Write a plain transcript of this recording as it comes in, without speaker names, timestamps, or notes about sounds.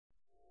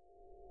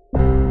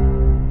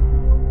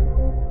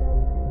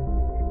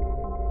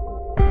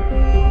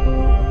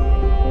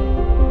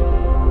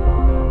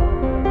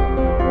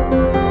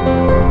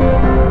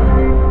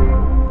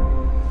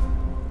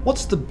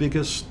the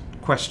biggest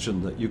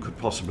question that you could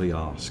possibly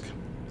ask?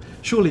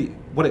 Surely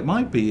what it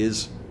might be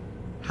is,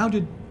 how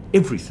did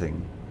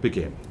everything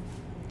begin?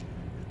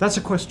 That's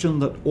a question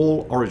that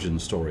all origin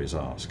stories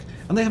ask,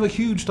 and they have a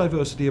huge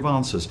diversity of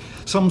answers.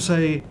 Some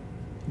say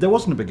there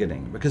wasn't a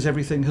beginning because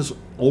everything has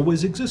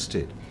always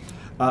existed.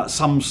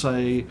 Some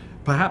say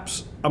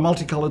perhaps a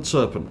multicolored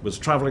serpent was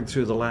traveling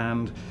through the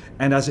land,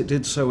 and as it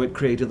did so it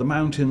created the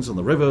mountains and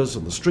the rivers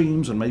and the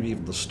streams and maybe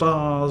even the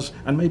stars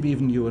and maybe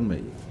even you and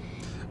me.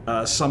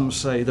 Some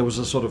say there was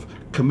a sort of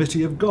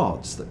committee of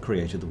gods that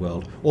created the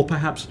world, or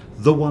perhaps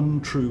the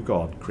one true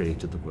God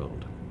created the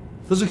world.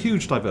 There's a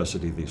huge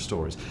diversity of these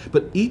stories,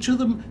 but each of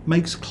them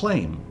makes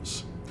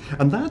claims.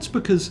 And that's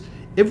because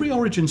every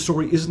origin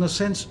story is in a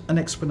sense an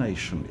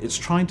explanation. It's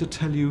trying to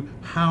tell you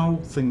how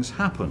things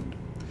happened.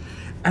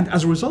 And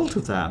as a result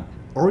of that,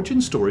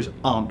 origin stories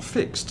aren't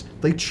fixed.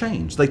 They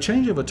change. They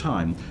change over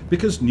time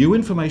because new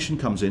information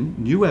comes in,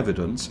 new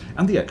evidence,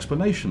 and the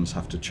explanations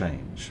have to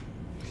change.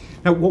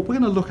 Now, what we're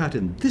going to look at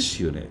in this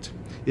unit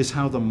is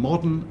how the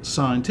modern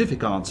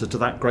scientific answer to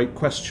that great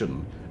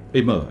question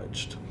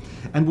emerged.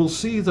 And we'll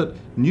see that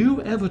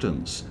new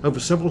evidence over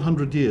several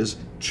hundred years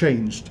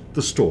changed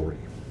the story.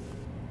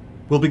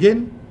 We'll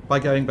begin by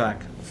going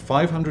back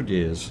 500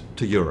 years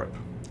to Europe.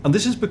 And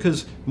this is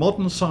because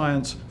modern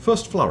science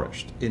first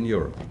flourished in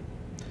Europe.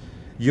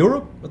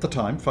 Europe, at the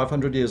time,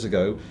 500 years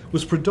ago,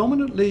 was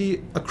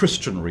predominantly a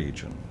Christian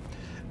region.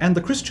 And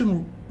the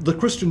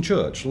Christian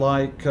church,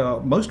 like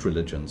most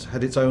religions,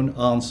 had its own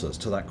answers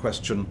to that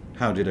question,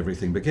 how did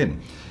everything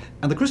begin?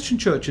 And the Christian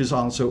church's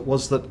answer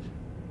was that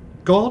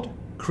God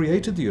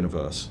created the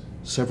universe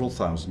several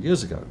thousand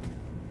years ago.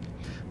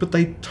 But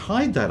they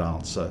tied that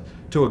answer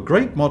to a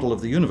great model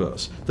of the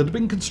universe that had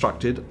been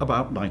constructed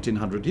about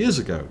 1900 years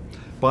ago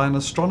by an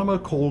astronomer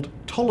called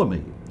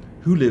Ptolemy,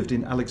 who lived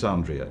in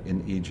Alexandria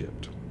in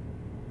Egypt.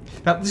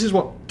 Now, this is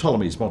what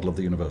Ptolemy's model of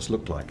the universe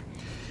looked like.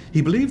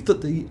 He believed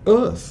that the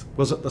Earth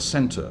was at the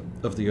center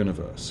of the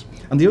universe,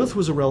 and the Earth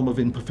was a realm of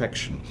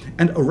imperfection,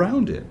 and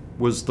around it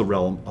was the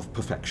realm of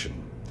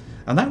perfection.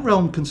 And that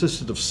realm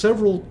consisted of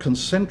several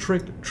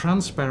concentric,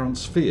 transparent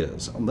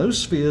spheres, and those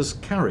spheres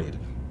carried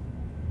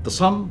the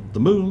sun, the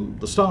moon,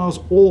 the stars,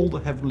 all the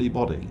heavenly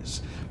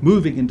bodies,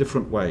 moving in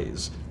different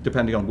ways,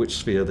 depending on which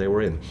sphere they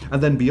were in.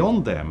 And then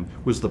beyond them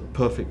was the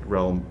perfect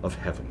realm of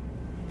heaven.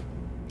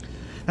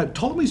 Now,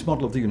 Ptolemy's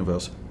model of the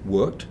universe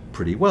worked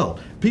pretty well.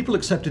 People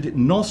accepted it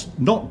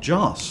not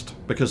just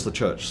because the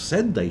church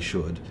said they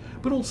should,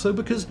 but also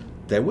because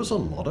there was a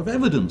lot of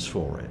evidence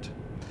for it.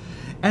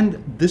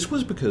 And this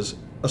was because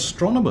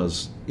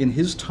astronomers in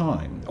his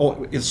time,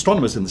 or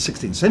astronomers in the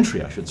 16th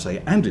century, I should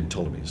say, and in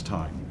Ptolemy's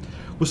time,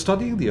 were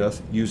studying the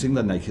Earth using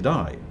the naked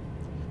eye.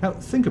 Now,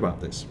 think about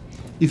this.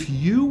 If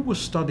you were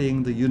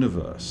studying the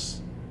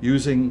universe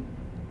using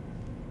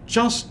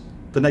just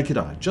the naked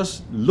eye,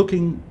 just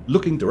looking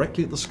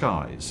directly at the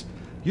skies,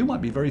 you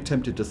might be very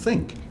tempted to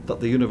think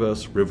that the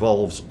universe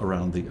revolves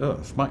around the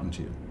Earth, mightn't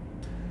you?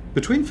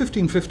 Between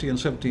 1550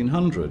 and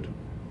 1700,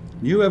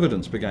 new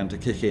evidence began to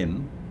kick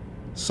in,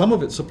 some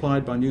of it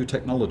supplied by new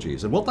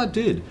technologies, and what that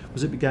did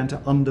was it began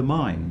to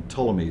undermine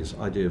Ptolemy's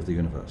idea of the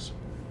universe.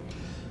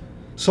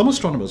 Some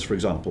astronomers, for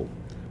example,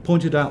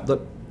 pointed out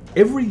that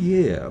every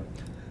year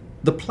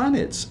the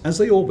planets, as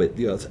they orbit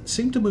the Earth,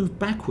 seem to move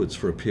backwards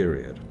for a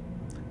period.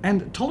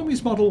 And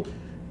Ptolemy's model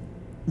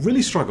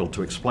really struggled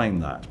to explain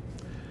that.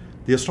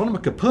 The astronomer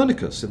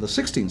Copernicus in the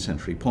 16th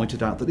century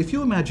pointed out that if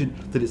you imagine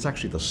that it's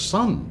actually the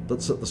sun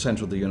that's at the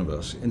center of the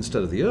universe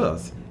instead of the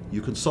Earth,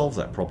 you can solve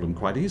that problem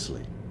quite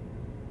easily.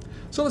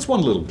 So that's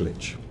one little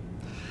glitch.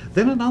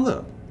 Then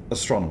another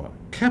astronomer,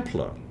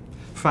 Kepler,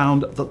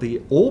 found that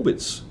the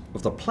orbits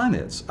of the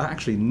planets are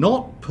actually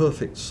not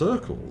perfect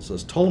circles,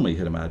 as Ptolemy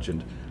had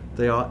imagined.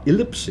 They are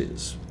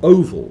ellipses,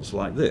 ovals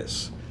like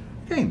this.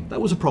 Again, that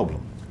was a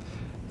problem.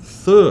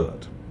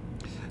 Third,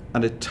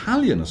 an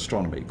Italian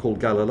astronomer called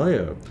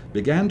Galileo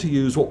began to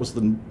use what was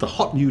the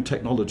hot new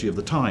technology of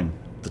the time,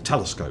 the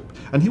telescope.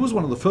 And he was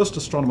one of the first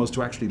astronomers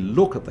to actually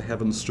look at the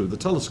heavens through the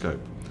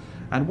telescope.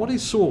 And what he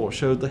saw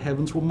showed the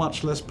heavens were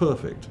much less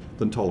perfect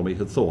than Ptolemy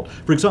had thought.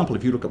 For example,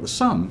 if you look at the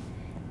sun,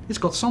 it's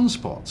got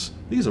sunspots.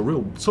 These are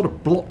real sort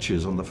of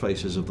blotches on the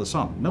faces of the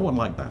sun. No one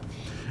liked that.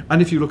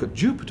 And if you look at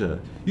Jupiter,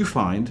 you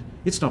find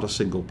it's not a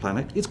single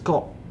planet. It's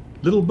got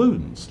little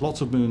moons,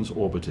 lots of moons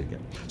orbiting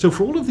it. So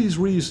for all of these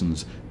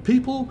reasons,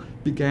 people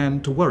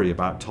began to worry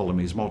about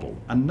Ptolemy's model.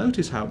 And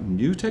notice how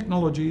new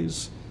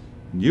technologies,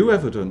 new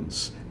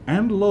evidence,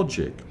 and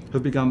logic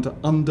have begun to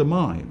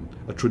undermine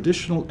a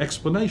traditional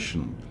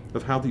explanation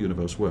of how the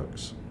universe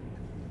works.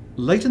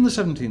 Late in the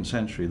 17th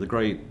century, the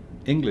great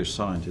English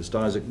scientist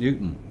Isaac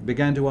Newton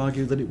began to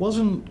argue that it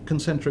wasn't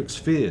concentric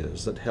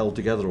spheres that held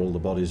together all the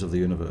bodies of the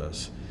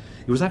universe.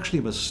 It was actually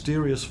a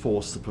mysterious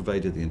force that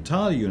pervaded the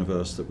entire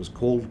universe that was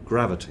called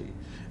gravity,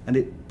 and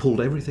it pulled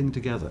everything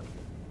together.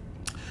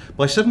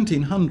 By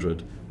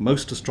 1700,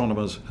 most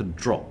astronomers had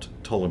dropped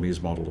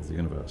Ptolemy's model of the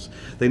universe.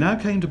 They now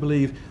came to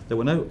believe there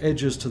were no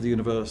edges to the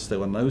universe, there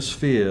were no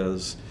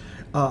spheres,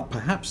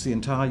 perhaps the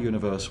entire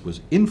universe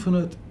was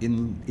infinite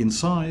in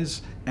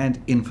size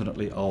and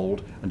infinitely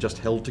old and just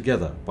held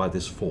together by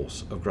this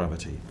force of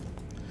gravity.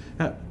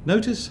 Now,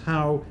 notice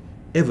how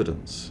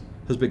evidence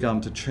has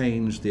begun to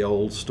change the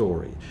old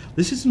story.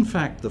 This is in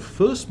fact the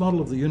first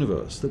model of the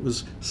universe that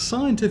was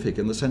scientific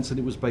in the sense that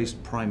it was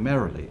based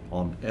primarily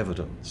on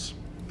evidence.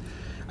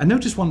 And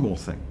notice one more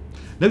thing.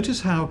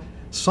 Notice how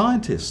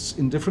scientists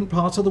in different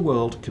parts of the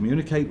world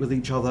communicate with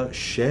each other,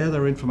 share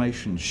their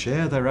information,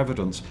 share their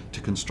evidence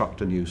to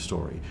construct a new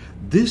story.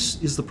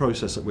 This is the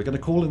process that we're going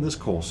to call in this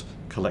course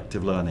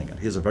collective learning. And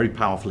here's a very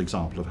powerful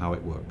example of how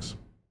it works.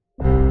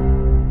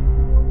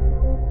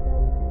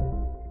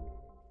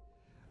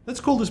 Let's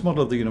call this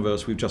model of the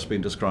universe we've just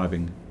been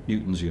describing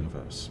Newton's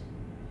universe.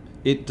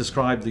 It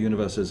described the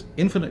universe as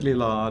infinitely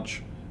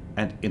large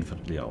and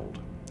infinitely old.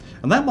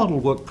 And that model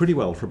worked pretty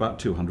well for about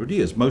 200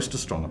 years. Most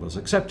astronomers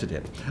accepted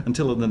it,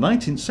 until in the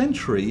 19th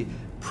century,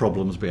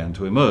 problems began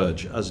to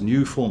emerge as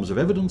new forms of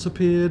evidence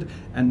appeared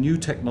and new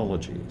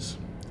technologies.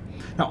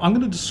 Now, I'm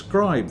going to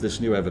describe this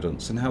new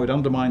evidence and how it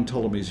undermined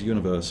Ptolemy's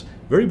universe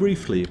very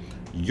briefly.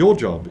 Your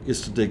job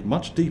is to dig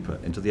much deeper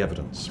into the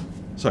evidence.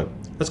 So,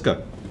 let's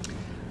go.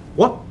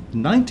 What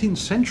 19th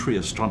century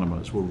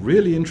astronomers were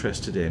really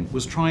interested in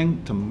was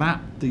trying to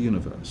map the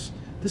universe.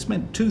 This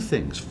meant two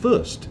things.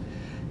 First,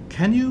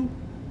 can you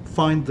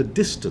find the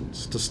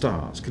distance to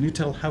stars? Can you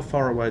tell how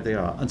far away they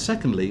are? And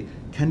secondly,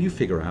 can you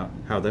figure out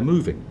how they're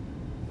moving?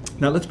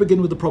 Now let's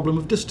begin with the problem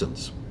of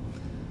distance.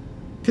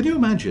 Can you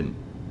imagine,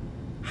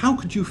 how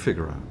could you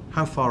figure out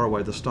how far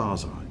away the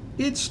stars are?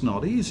 It's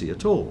not easy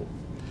at all.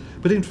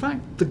 But in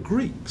fact, the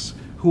Greeks,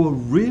 who were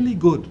really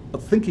good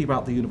at thinking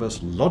about the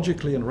universe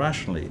logically and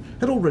rationally,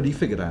 had already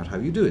figured out how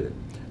you do it.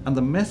 And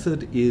the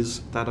method is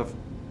that of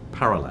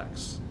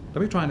parallax.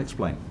 Let me try and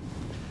explain.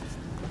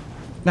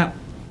 Now,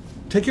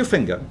 take your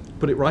finger,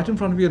 put it right in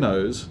front of your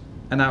nose,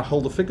 and now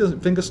hold the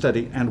finger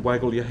steady and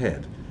waggle your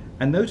head.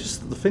 And notice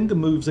that the finger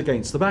moves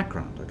against the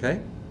background,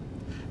 okay?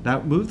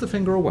 Now move the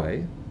finger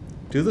away,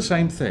 do the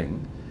same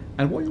thing,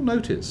 and what you'll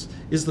notice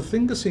is the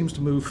finger seems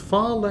to move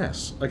far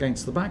less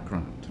against the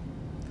background.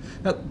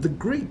 Now, the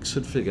Greeks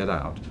had figured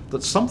out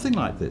that something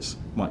like this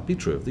might be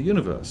true of the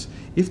universe.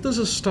 If there's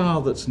a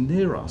star that's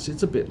near us,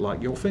 it's a bit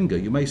like your finger.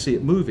 You may see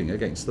it moving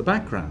against the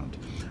background.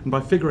 And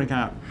by figuring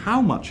out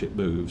how much it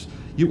moves,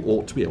 you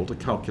ought to be able to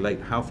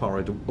calculate how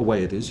far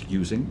away it is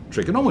using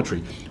trigonometry,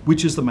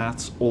 which is the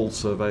maths all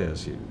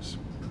surveyors use.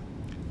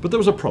 But there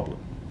was a problem.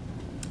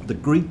 The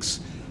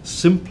Greeks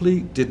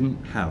simply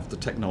didn't have the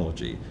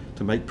technology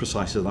to make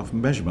precise enough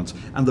measurements,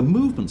 and the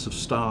movements of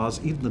stars,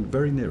 even the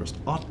very nearest,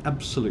 are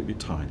absolutely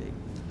tiny.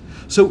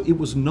 So it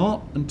was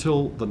not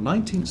until the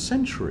 19th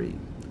century,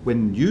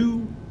 when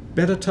new,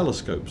 better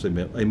telescopes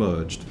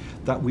emerged,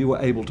 that we were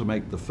able to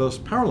make the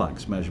first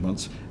parallax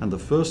measurements and the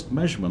first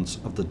measurements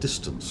of the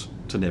distance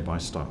to nearby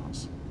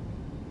stars.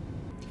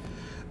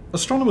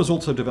 Astronomers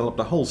also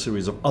developed a whole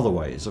series of other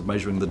ways of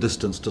measuring the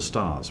distance to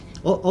stars.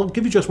 I'll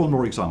give you just one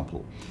more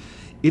example.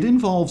 It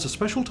involves a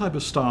special type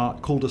of star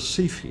called a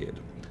Cepheid.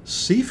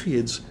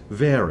 Cepheids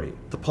vary.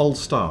 The pole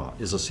star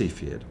is a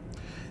Cepheid.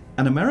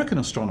 An American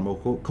astronomer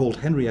called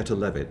Henrietta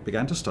Leavitt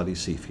began to study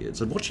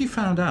Cepheids, and what she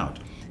found out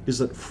is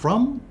that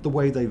from the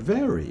way they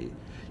vary,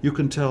 you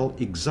can tell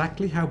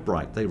exactly how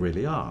bright they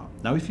really are.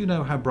 Now, if you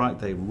know how bright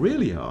they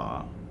really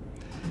are,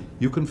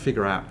 you can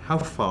figure out how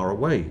far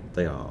away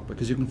they are,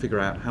 because you can figure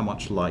out how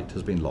much light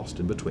has been lost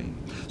in between.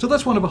 So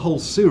that's one of a whole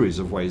series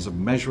of ways of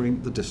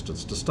measuring the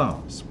distance to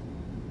stars.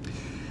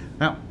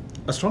 Now,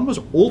 astronomers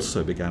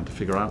also began to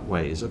figure out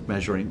ways of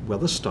measuring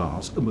whether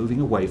stars are moving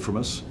away from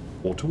us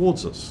or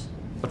towards us.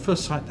 At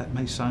first sight, that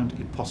may sound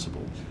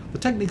impossible. The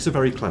techniques are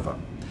very clever.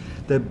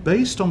 They're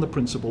based on the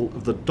principle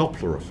of the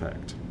Doppler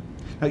effect.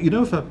 Now, you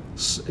know,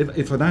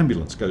 if an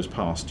ambulance goes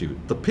past you,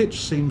 the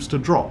pitch seems to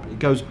drop. It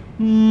goes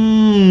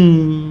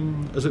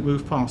as it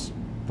moves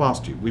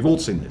past you. We've all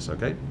seen this,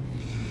 okay?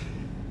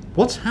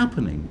 What's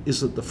happening is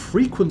that the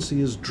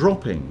frequency is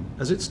dropping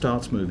as it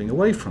starts moving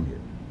away from you.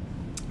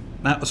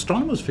 Now,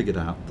 astronomers figured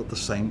out that the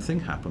same thing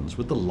happens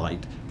with the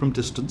light from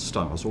distant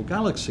stars or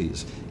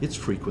galaxies. Its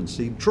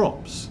frequency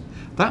drops.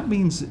 That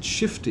means it's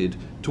shifted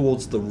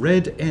towards the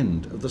red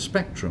end of the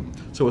spectrum.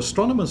 So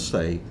astronomers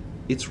say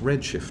it's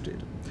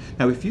redshifted.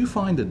 Now, if you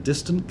find a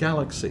distant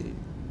galaxy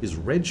is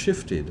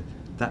redshifted,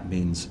 that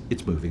means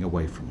it's moving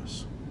away from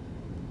us.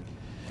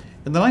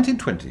 In the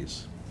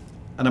 1920s,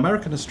 an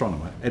American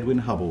astronomer, Edwin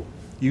Hubble,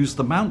 used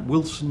the Mount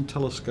Wilson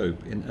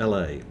telescope in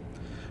LA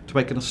to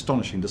make an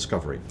astonishing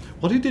discovery.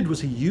 What he did was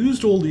he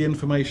used all the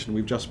information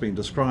we've just been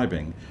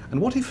describing,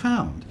 and what he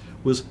found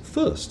was,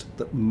 first,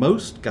 that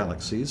most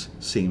galaxies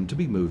seemed to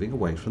be moving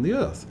away from the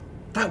Earth.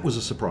 That was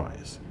a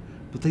surprise.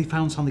 But they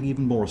found something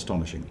even more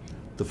astonishing.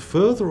 The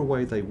further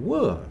away they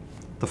were,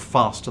 the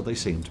faster they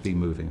seemed to be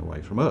moving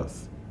away from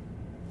Earth.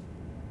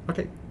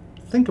 Okay,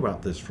 think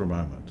about this for a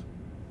moment.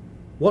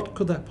 What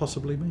could that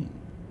possibly mean?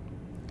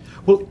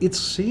 Well, it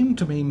seemed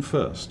to mean,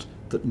 first,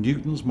 that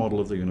Newton's model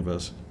of the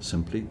universe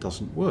simply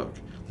doesn't work.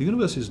 The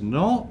universe is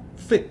not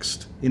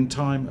fixed in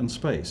time and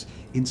space.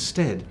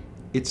 Instead,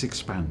 it's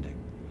expanding.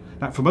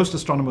 Now, for most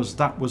astronomers,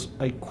 that was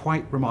a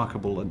quite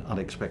remarkable and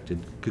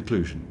unexpected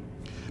conclusion.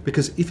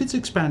 Because if it's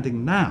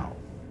expanding now,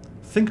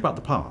 think about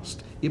the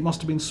past. It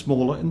must have been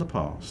smaller in the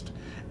past,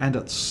 and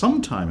at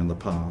some time in the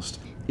past,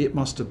 it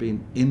must have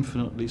been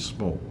infinitely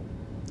small.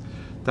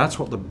 That's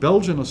what the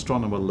Belgian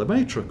astronomer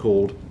Lemaitre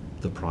called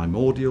the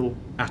primordial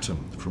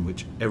atom from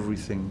which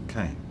everything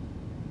came.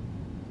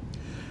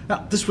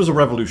 Now, this was a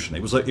revolution.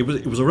 It was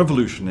a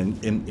revolution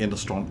in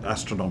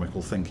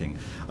astronomical thinking.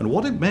 And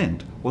what it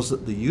meant was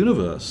that the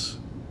universe,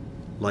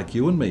 like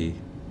you and me,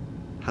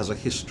 has a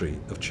history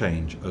of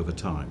change over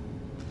time.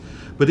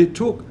 But it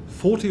took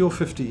 40 or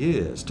 50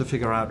 years to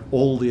figure out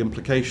all the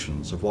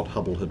implications of what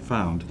Hubble had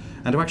found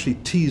and to actually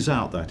tease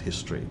out that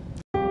history.